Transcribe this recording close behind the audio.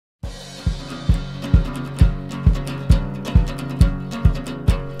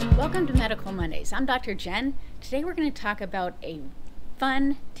Welcome to Medical Mondays. I'm Dr. Jen. Today we're going to talk about a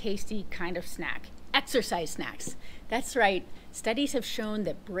fun, tasty kind of snack, exercise snacks. That's right, studies have shown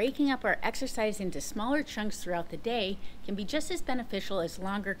that breaking up our exercise into smaller chunks throughout the day can be just as beneficial as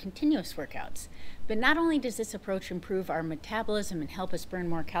longer continuous workouts. But not only does this approach improve our metabolism and help us burn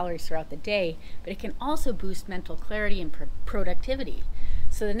more calories throughout the day, but it can also boost mental clarity and productivity.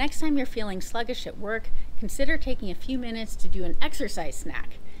 So the next time you're feeling sluggish at work, consider taking a few minutes to do an exercise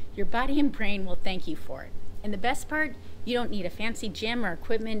snack. Your body and brain will thank you for it. And the best part, you don't need a fancy gym or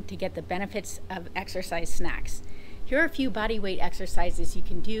equipment to get the benefits of exercise snacks. Here are a few body weight exercises you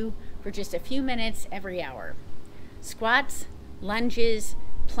can do for just a few minutes every hour. Squats, lunges,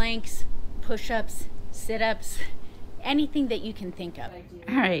 planks, push-ups, sit-ups, anything that you can think of.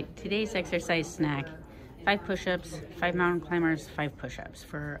 All right, today's exercise snack, 5 push-ups, 5 mountain climbers, 5 push-ups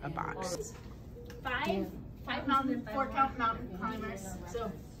for a box. Five mountain, 4 count mountain climbers.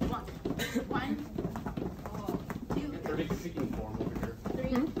 So 1, 2, 3,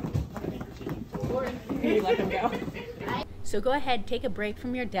 4. You let him go. So go ahead, take a break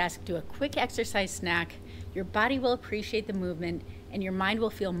from your desk, do a quick exercise snack. Your body will appreciate the movement and your mind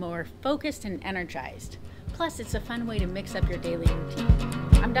will feel more focused and energized. Plus, it's a fun way to mix up your daily routine.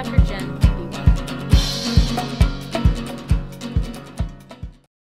 I'm Dr. Jen. Be well.